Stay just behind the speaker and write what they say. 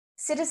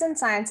Citizen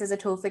science is a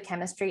tool for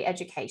chemistry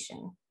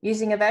education,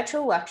 using a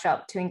virtual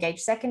workshop to engage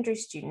secondary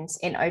students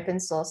in open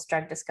source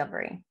drug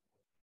discovery.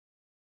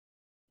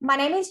 My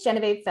name is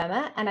Genevieve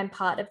Firma, and I'm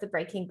part of the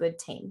Breaking Good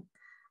team.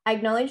 I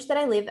acknowledge that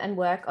I live and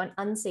work on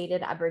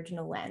unceded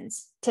Aboriginal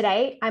lands.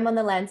 Today, I'm on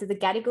the lands of the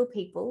Gadigal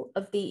people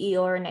of the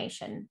Eora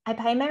Nation. I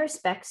pay my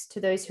respects to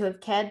those who have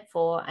cared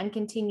for and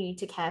continue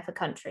to care for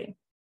country.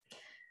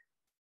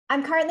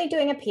 I'm currently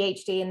doing a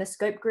Ph.D. in the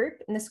Scope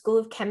Group in the School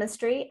of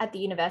Chemistry at the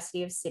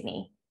University of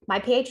Sydney. My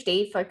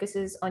Ph.D.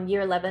 focuses on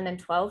Year 11 and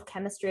 12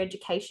 chemistry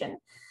education.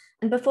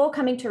 And before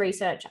coming to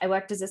research, I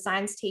worked as a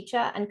science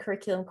teacher and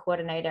curriculum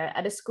coordinator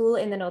at a school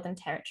in the Northern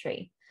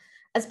Territory.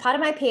 As part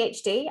of my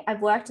PhD,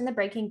 I've worked in the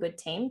Breaking Good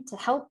team to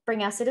help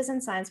bring our citizen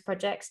science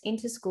projects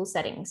into school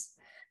settings.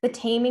 The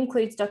team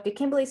includes Dr.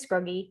 Kimberly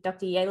Scroggie,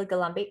 Dr. Yaela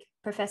Golumbik,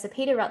 Professor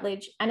Peter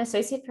Rutledge, and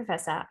Associate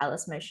Professor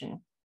Alice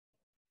Motion.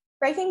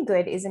 Breaking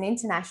Good is an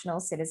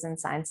international citizen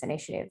science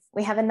initiative.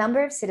 We have a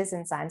number of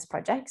citizen science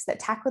projects that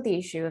tackle the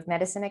issue of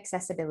medicine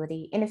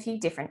accessibility in a few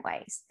different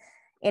ways.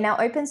 In our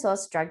open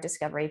source drug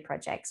discovery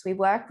projects, we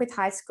work with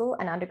high school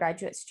and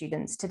undergraduate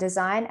students to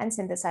design and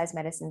synthesize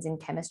medicines in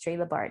chemistry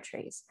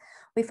laboratories.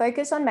 We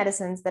focus on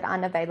medicines that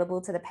aren't available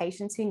to the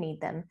patients who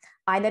need them,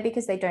 either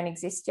because they don't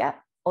exist yet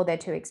or they're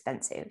too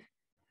expensive.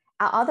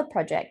 Our other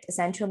project,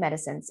 Essential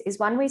Medicines, is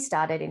one we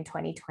started in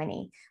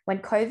 2020 when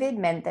COVID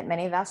meant that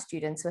many of our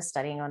students were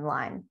studying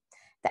online.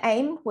 The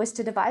aim was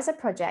to devise a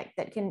project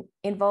that can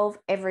involve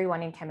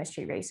everyone in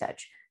chemistry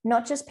research,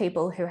 not just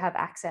people who have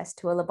access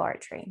to a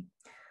laboratory.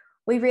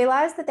 We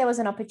realized that there was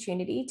an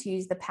opportunity to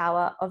use the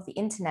power of the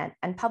internet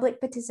and public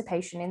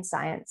participation in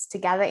science to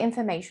gather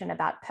information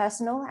about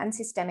personal and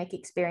systemic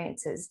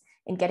experiences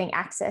in getting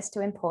access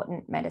to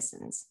important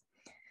medicines.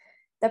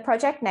 The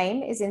project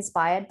name is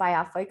inspired by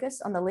our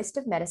focus on the list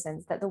of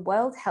medicines that the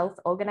World Health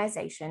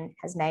Organization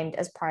has named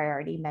as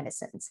priority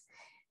medicines.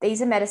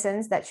 These are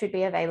medicines that should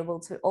be available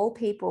to all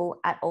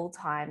people at all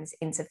times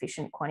in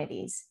sufficient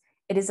quantities.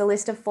 It is a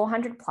list of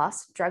 400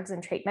 plus drugs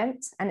and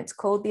treatments, and it's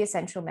called the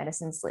Essential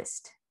Medicines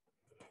List.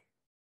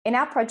 In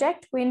our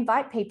project, we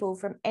invite people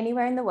from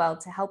anywhere in the world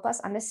to help us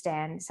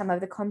understand some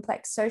of the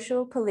complex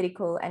social,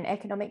 political, and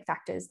economic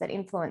factors that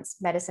influence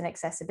medicine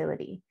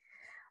accessibility.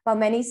 While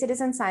many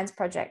citizen science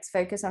projects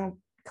focus on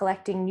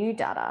collecting new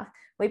data,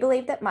 we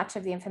believe that much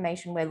of the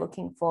information we're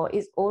looking for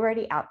is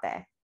already out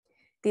there.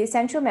 The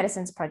Essential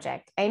Medicines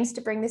Project aims to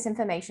bring this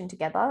information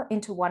together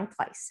into one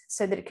place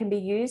so that it can be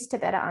used to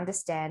better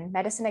understand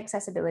medicine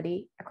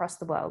accessibility across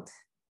the world.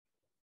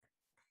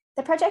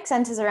 The project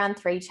centers around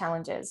 3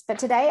 challenges, but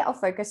today I'll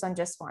focus on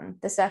just one,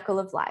 the circle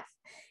of life.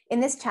 In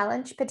this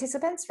challenge,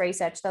 participants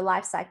research the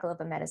life cycle of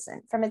a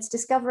medicine, from its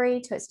discovery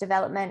to its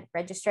development,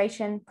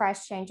 registration,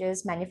 price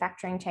changes,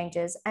 manufacturing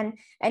changes, and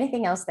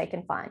anything else they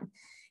can find.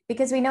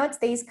 Because we know it's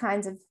these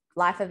kinds of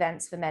life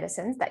events for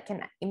medicines that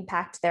can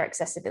impact their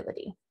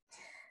accessibility.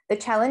 The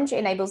challenge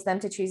enables them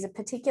to choose a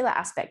particular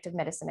aspect of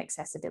medicine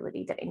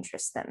accessibility that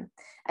interests them.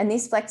 And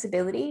this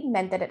flexibility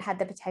meant that it had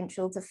the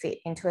potential to fit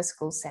into a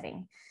school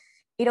setting.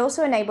 It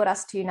also enabled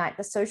us to unite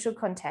the social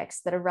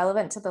contexts that are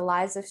relevant to the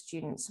lives of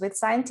students with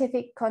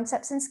scientific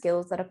concepts and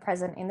skills that are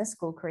present in the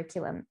school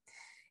curriculum.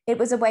 It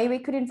was a way we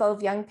could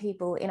involve young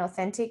people in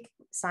authentic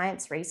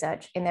science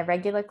research in their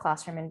regular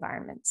classroom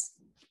environments.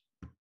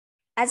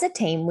 As a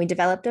team, we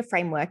developed a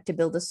framework to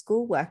build a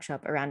school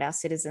workshop around our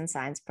citizen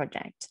science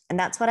project, and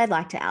that's what I'd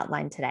like to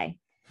outline today.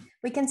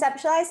 We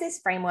conceptualize this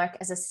framework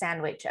as a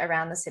sandwich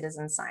around the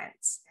citizen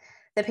science.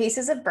 The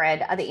pieces of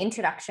bread are the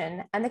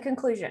introduction and the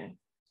conclusion.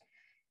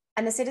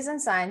 And the citizen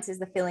science is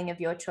the filling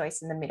of your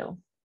choice in the middle.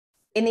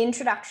 In the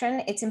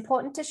introduction, it's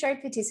important to show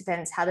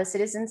participants how the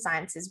citizen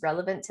science is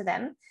relevant to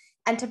them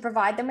and to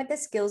provide them with the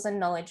skills and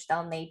knowledge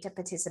they'll need to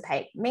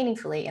participate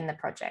meaningfully in the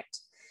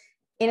project.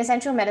 In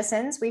Essential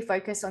Medicines, we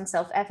focus on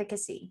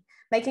self-efficacy,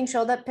 making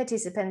sure that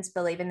participants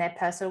believe in their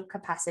personal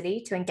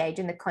capacity to engage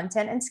in the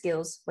content and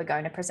skills we're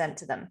going to present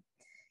to them.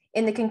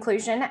 In the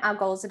conclusion, our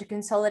goals are to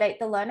consolidate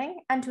the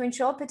learning and to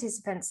ensure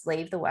participants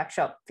leave the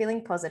workshop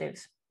feeling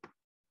positive.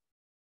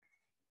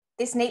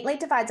 This neatly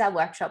divides our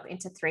workshop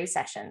into 3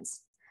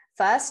 sessions.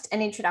 First,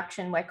 an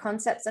introduction where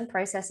concepts and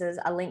processes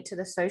are linked to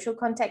the social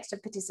context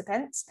of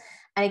participants,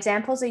 and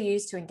examples are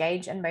used to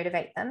engage and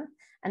motivate them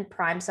and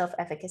prime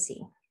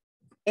self-efficacy.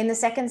 In the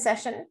second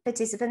session,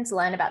 participants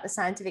learn about the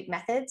scientific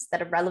methods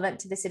that are relevant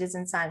to the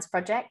citizen science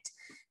project,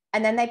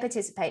 and then they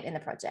participate in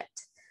the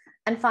project.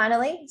 And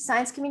finally,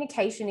 science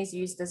communication is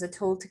used as a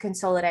tool to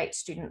consolidate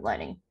student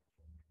learning.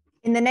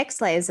 In the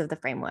next layers of the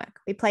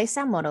framework, we place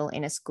our model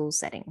in a school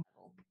setting.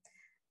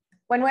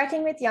 When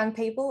working with young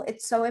people,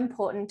 it's so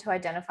important to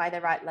identify the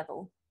right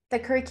level. The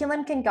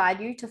curriculum can guide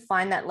you to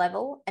find that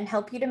level and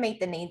help you to meet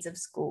the needs of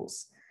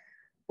schools.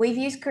 We've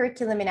used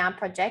curriculum in our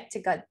project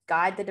to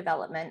guide the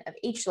development of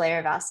each layer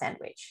of our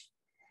sandwich.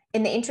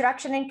 In the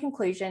introduction and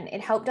conclusion,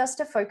 it helped us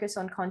to focus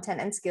on content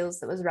and skills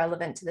that was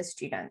relevant to the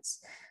students.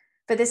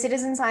 For the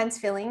citizen science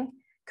filling,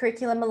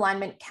 curriculum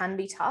alignment can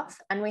be tough,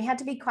 and we had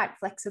to be quite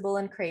flexible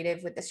and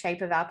creative with the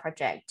shape of our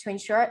project to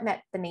ensure it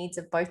met the needs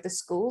of both the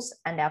schools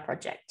and our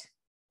project.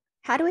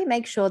 How do we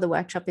make sure the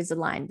workshop is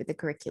aligned with the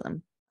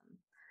curriculum?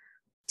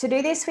 To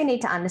do this, we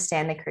need to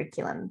understand the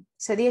curriculum.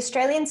 So the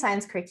Australian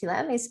science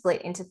curriculum is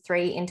split into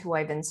 3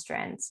 interwoven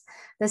strands.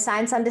 The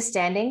science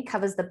understanding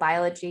covers the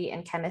biology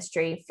and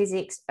chemistry,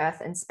 physics,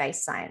 earth and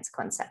space science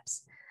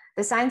concepts.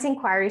 The science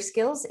inquiry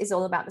skills is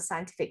all about the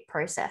scientific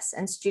process,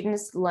 and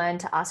students learn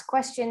to ask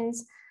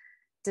questions,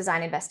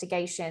 design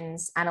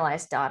investigations,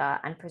 analyze data,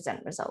 and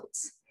present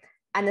results.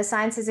 And the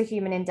science is a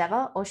human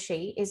endeavor, or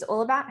SHE, is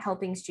all about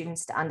helping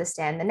students to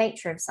understand the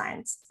nature of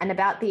science and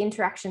about the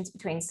interactions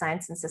between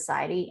science and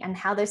society and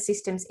how those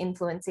systems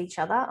influence each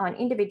other on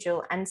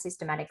individual and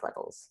systematic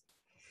levels.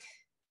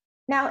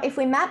 Now, if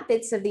we map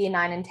bits of the Year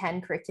 9 and 10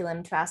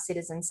 curriculum to our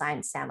citizen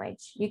science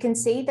sandwich, you can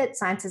see that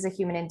science as a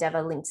human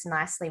endeavor links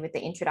nicely with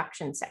the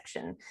introduction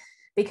section,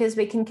 because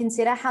we can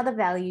consider how the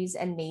values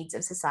and needs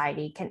of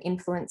society can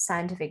influence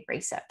scientific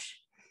research.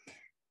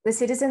 The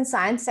citizen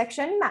science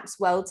section maps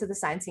well to the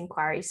science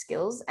inquiry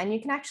skills, and you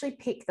can actually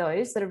pick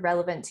those that are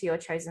relevant to your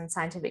chosen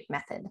scientific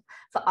method.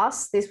 For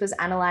us, this was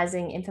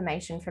analysing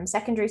information from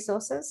secondary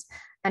sources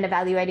and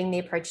evaluating the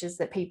approaches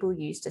that people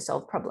use to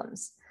solve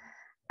problems.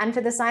 And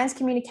for the science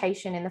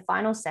communication in the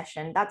final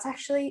session, that's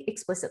actually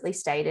explicitly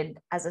stated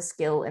as a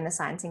skill in the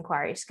science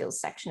inquiry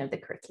skills section of the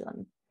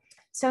curriculum.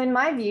 So in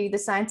my view, the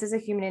science is a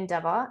human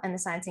endeavour and the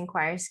science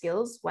inquiry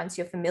skills, once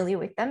you're familiar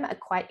with them, are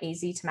quite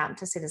easy to map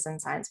to citizen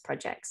science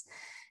projects.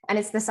 And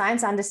it's the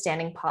science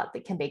understanding part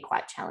that can be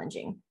quite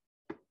challenging.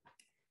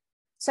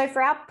 So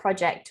for our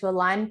project, to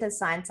align the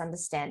science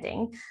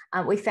understanding,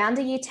 we found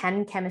a Year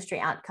 10 chemistry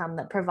outcome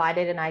that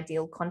provided an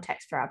ideal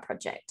context for our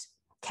project.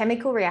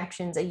 Chemical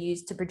reactions are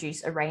used to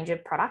produce a range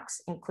of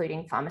products,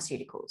 including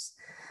pharmaceuticals.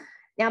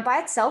 Now, by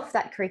itself,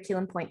 that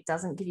curriculum point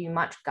doesn't give you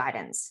much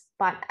guidance,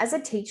 but as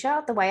a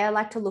teacher, the way I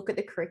like to look at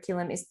the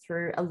curriculum is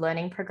through a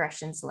learning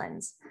progressions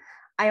lens.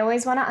 I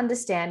always want to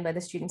understand where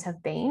the students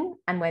have been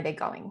and where they're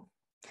going.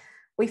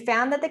 We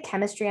found that the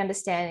chemistry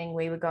understanding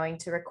we were going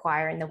to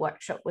require in the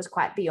workshop was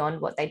quite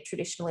beyond what they'd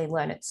traditionally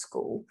learn at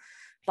school.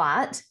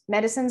 But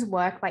medicines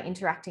work by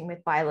interacting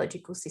with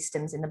biological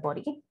systems in the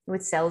body,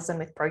 with cells and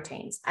with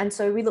proteins. And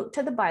so we looked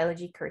to the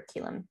biology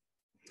curriculum.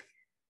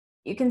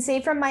 You can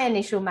see from my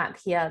initial map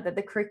here that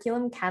the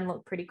curriculum can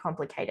look pretty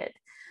complicated.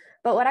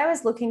 But what I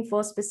was looking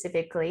for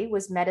specifically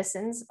was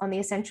medicines on the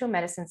essential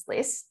medicines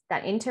list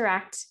that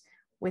interact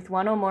with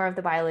one or more of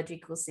the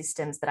biological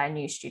systems that I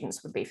knew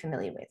students would be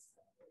familiar with.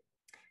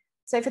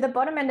 So for the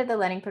bottom end of the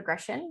learning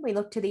progression, we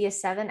looked to the Year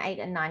 7, 8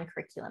 and 9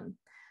 curriculum.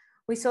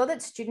 We saw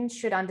that students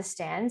should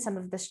understand some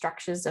of the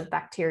structures of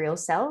bacterial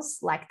cells,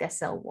 like their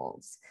cell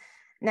walls.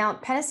 Now,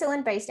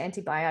 penicillin-based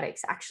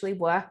antibiotics actually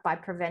work by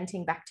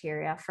preventing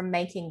bacteria from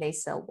making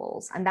these cell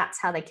walls, and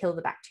that's how they kill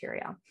the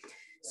bacteria.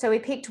 So we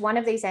picked one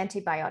of these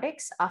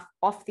antibiotics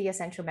off the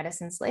essential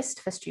medicines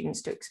list for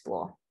students to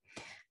explore.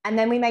 And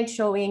then we made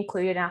sure we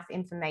included enough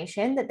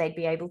information that they'd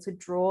be able to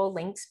draw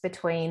links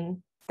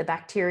between the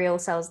bacterial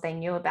cells they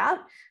knew about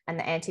and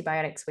the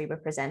antibiotics we were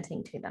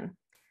presenting to them.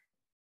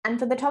 And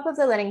for the top of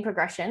the learning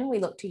progression, we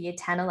looked to Year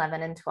 10,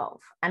 11 and 12,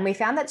 and we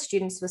found that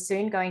students were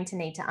soon going to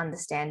need to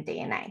understand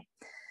DNA.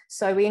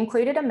 So we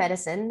included a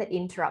medicine that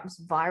interrupts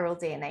viral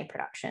DNA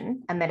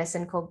production, a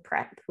medicine called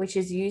PrEP, which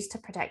is used to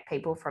protect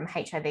people from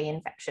HIV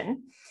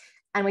infection.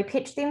 And we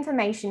pitched the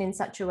information in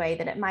such a way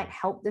that it might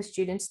help the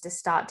students to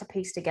start to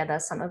piece together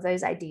some of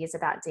those ideas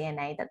about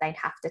DNA that they'd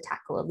have to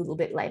tackle a little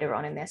bit later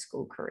on in their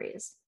school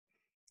careers.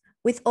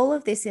 With all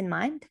of this in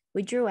mind,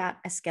 we drew out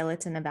a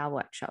skeleton of our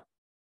workshop.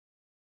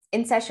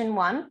 In session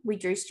 1, we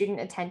drew student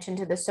attention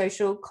to the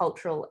social,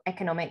 cultural,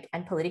 economic,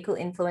 and political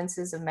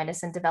influences of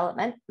medicine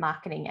development,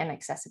 marketing, and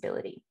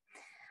accessibility.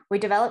 We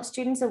developed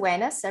students'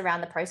 awareness around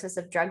the process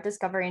of drug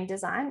discovery and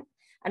design,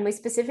 and we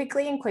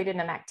specifically included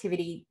an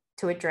activity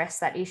to address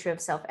that issue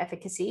of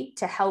self-efficacy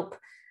to help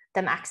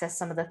them access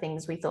some of the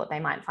things we thought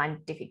they might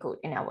find difficult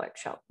in our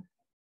workshop.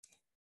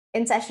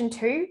 In session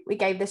 2, we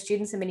gave the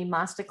students a mini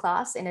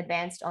masterclass in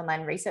advanced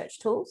online research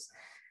tools.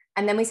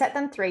 And then we set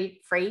them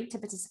free to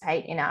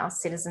participate in our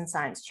Citizen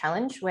Science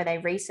Challenge, where they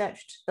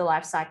researched the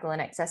life cycle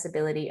and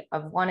accessibility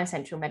of one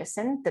essential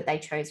medicine that they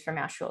chose from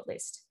our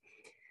shortlist.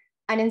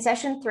 And in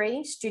session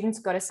 3, students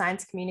got a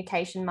science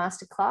communication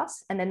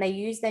masterclass, and then they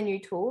used their new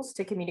tools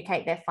to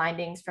communicate their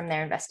findings from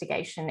their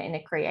investigation in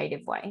a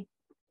creative way.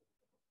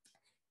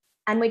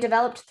 And we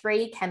developed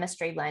 3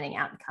 chemistry learning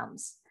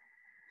outcomes.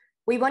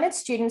 We wanted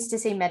students to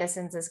see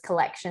medicines as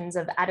collections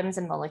of atoms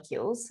and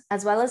molecules,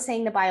 as well as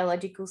seeing the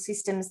biological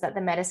systems that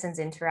the medicines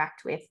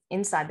interact with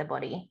inside the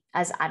body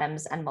as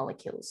atoms and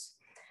molecules.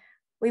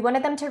 We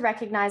wanted them to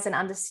recognize and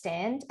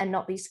understand and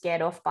not be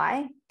scared off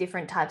by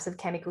different types of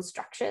chemical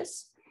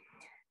structures.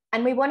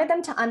 And we wanted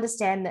them to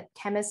understand that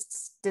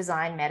chemists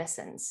design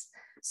medicines.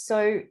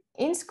 So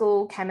in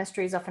school,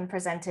 chemistry is often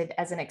presented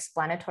as an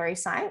explanatory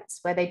science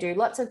where they do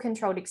lots of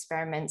controlled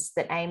experiments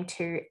that aim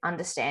to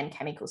understand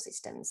chemical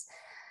systems.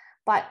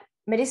 But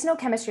medicinal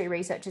chemistry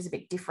research is a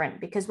bit different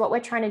because what we're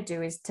trying to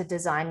do is to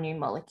design new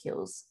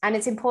molecules. And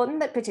it's important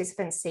that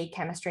participants see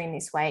chemistry in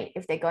this way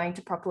if they're going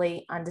to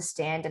properly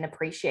understand and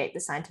appreciate the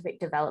scientific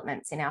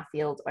developments in our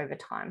field over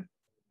time.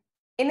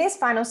 In this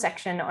final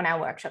section on our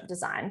workshop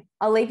design,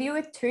 I'll leave you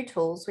with 2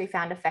 tools we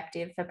found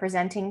effective for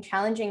presenting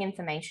challenging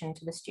information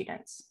to the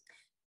students.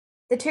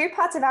 The 2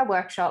 parts of our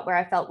workshop where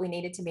I felt we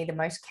needed to be the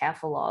most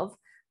careful of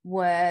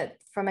were,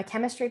 from a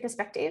chemistry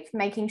perspective,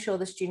 making sure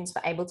the students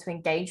were able to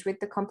engage with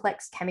the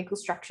complex chemical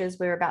structures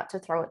we were about to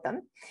throw at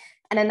them,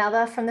 and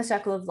another from the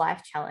Circle of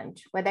Life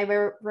challenge, where they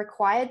were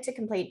required to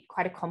complete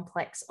quite a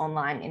complex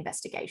online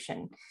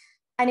investigation.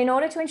 And in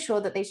order to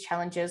ensure that these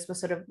challenges were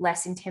sort of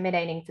less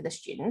intimidating for the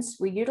students,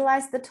 we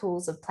utilised the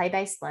tools of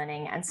play-based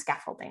learning and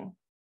scaffolding.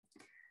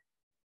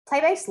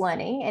 Play-based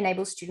learning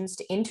enables students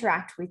to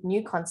interact with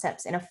new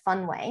concepts in a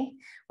fun way,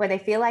 where they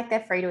feel like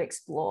they're free to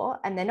explore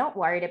and they're not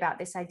worried about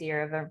this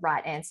idea of a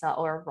right answer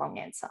or a wrong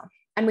answer.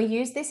 And we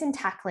use this in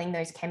tackling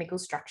those chemical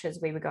structures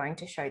we were going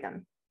to show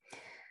them.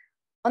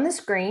 On the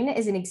screen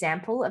is an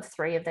example of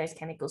 3 of those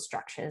chemical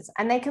structures,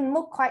 and they can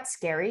look quite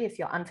scary if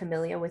you're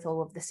unfamiliar with all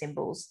of the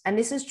symbols. And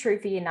this is true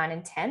for year 9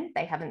 and 10.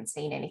 They haven't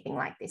seen anything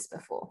like this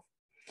before.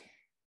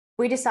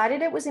 We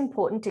decided it was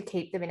important to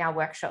keep them in our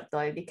workshop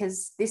though,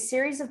 because this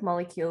series of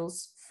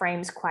molecules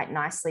frames quite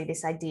nicely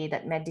this idea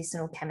that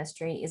medicinal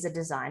chemistry is a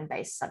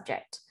design-based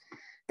subject.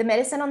 The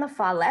medicine on the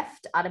far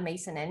left,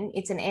 artemisinin,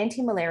 it's an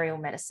anti-malarial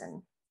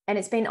medicine, and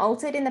it's been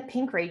altered in the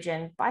pink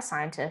region by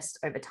scientists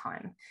over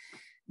time.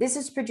 This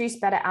has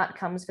produced better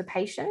outcomes for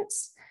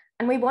patients,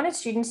 and we wanted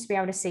students to be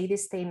able to see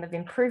this theme of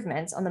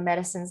improvements on the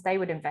medicines they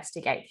would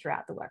investigate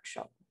throughout the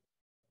workshop.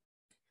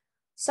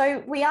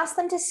 So we asked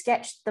them to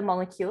sketch the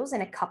molecules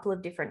in a couple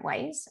of different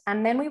ways,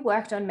 and then we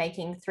worked on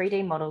making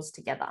 3D models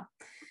together.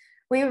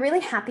 We were really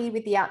happy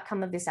with the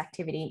outcome of this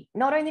activity,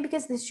 not only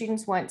because the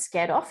students weren't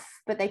scared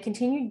off, but they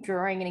continued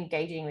drawing and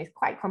engaging with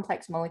quite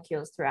complex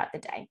molecules throughout the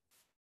day.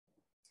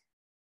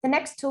 The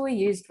next tool we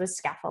used was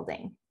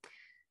scaffolding.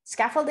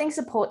 Scaffolding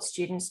supports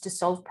students to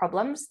solve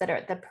problems that are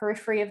at the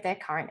periphery of their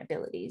current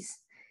abilities.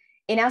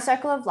 In our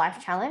Circle of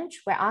Life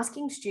challenge, we're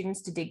asking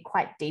students to dig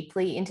quite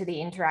deeply into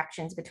the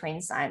interactions between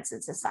science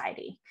and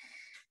society.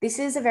 This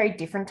is a very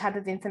different type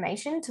of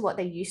information to what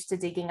they're used to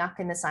digging up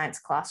in the science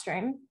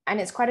classroom,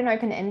 and it's quite an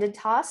open-ended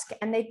task,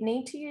 and they'd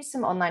need to use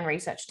some online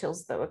research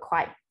tools that were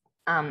quite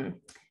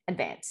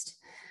advanced.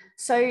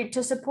 So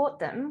to support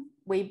them,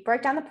 we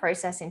broke down the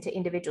process into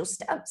individual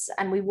steps,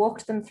 and we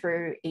walked them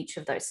through each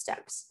of those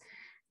steps.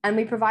 And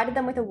we provided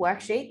them with a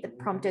worksheet that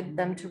prompted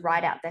them to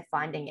write out their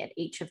finding at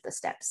each of the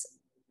steps.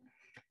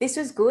 This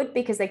was good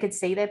because they could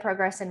see their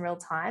progress in real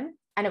time,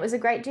 and it was a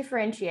great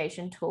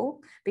differentiation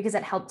tool because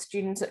it helped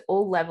students at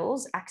all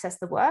levels access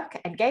the work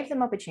and gave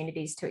them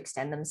opportunities to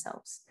extend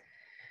themselves.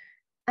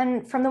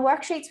 And from the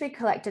worksheets we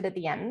collected at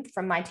the end,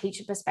 from my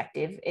teacher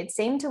perspective, it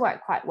seemed to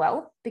work quite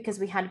well because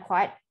we had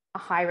quite a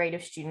high rate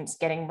of students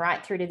getting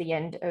right through to the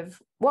end of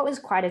what was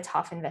quite a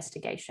tough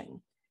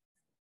investigation.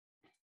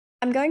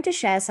 I'm going to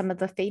share some of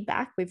the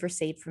feedback we've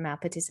received from our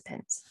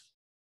participants.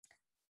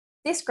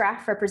 This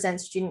graph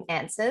represents student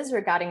answers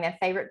regarding their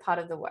favourite part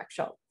of the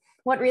workshop.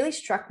 What really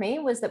struck me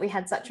was that we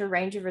had such a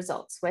range of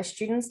results where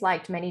students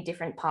liked many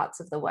different parts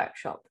of the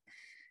workshop.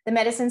 The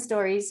medicine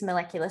stories,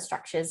 molecular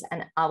structures,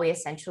 and Are We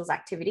Essentials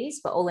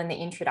activities were all in the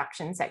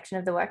introduction section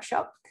of the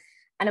workshop.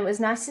 And it was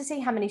nice to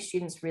see how many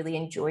students really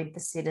enjoyed the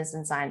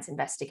citizen science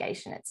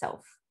investigation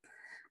itself.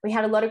 We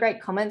had a lot of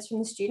great comments from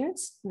the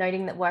students,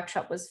 noting that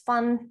workshop was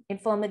fun,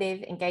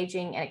 informative,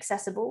 engaging, and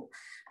accessible.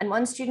 And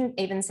one student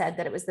even said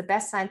that it was the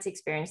best science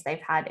experience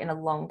they've had in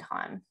a long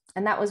time.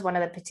 And that was one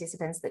of the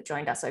participants that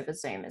joined us over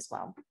Zoom as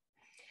well.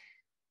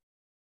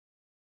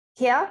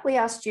 Here, we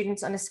asked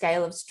students on a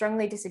scale of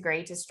strongly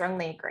disagree to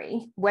strongly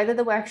agree whether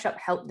the workshop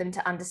helped them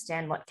to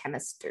understand what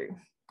chemists do.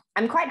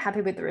 I'm quite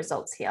happy with the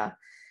results here.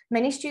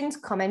 Many students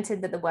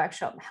commented that the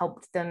workshop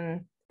helped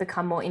them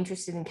become more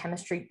interested in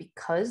chemistry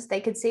because they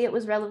could see it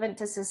was relevant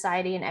to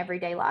society and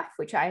everyday life,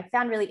 which I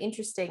found really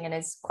interesting and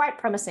is quite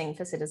promising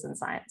for citizen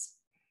science.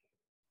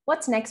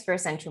 What's next for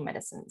essential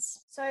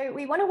medicines? So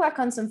we want to work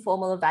on some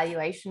formal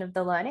evaluation of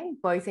the learning,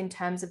 both in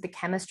terms of the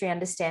chemistry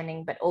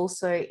understanding, but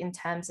also in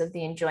terms of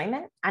the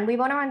enjoyment. And we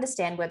want to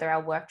understand whether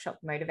our workshop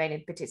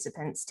motivated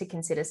participants to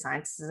consider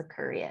science as a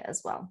career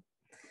as well.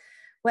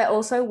 We're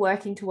also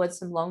working towards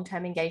some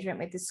long-term engagement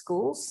with the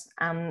schools,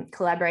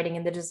 collaborating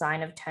in the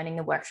design of turning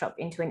the workshop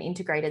into an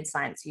integrated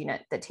science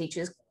unit that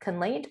teachers can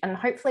lead, and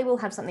hopefully we'll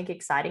have something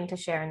exciting to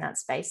share in that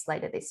space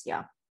later this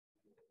year.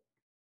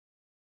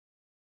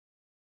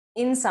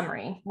 In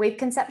summary, we've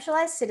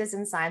conceptualized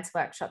citizen science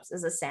workshops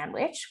as a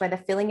sandwich where the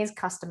filling is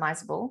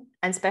customizable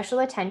and special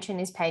attention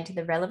is paid to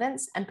the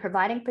relevance and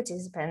providing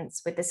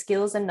participants with the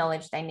skills and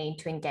knowledge they need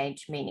to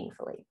engage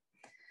meaningfully.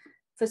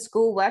 For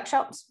school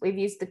workshops, we've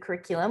used the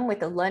curriculum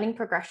with a learning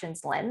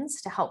progressions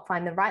lens to help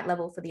find the right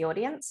level for the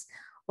audience,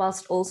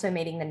 whilst also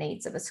meeting the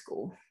needs of a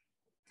school.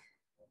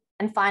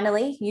 And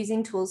finally,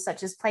 using tools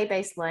such as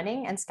play-based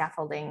learning and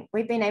scaffolding,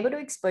 we've been able to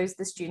expose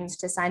the students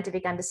to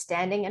scientific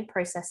understanding and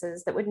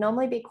processes that would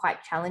normally be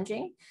quite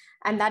challenging,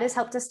 and that has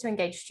helped us to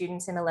engage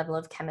students in a level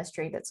of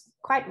chemistry that's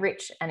quite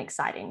rich and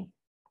exciting.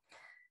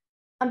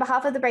 On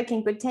behalf of the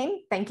Breaking Good team,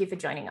 thank you for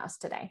joining us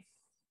today.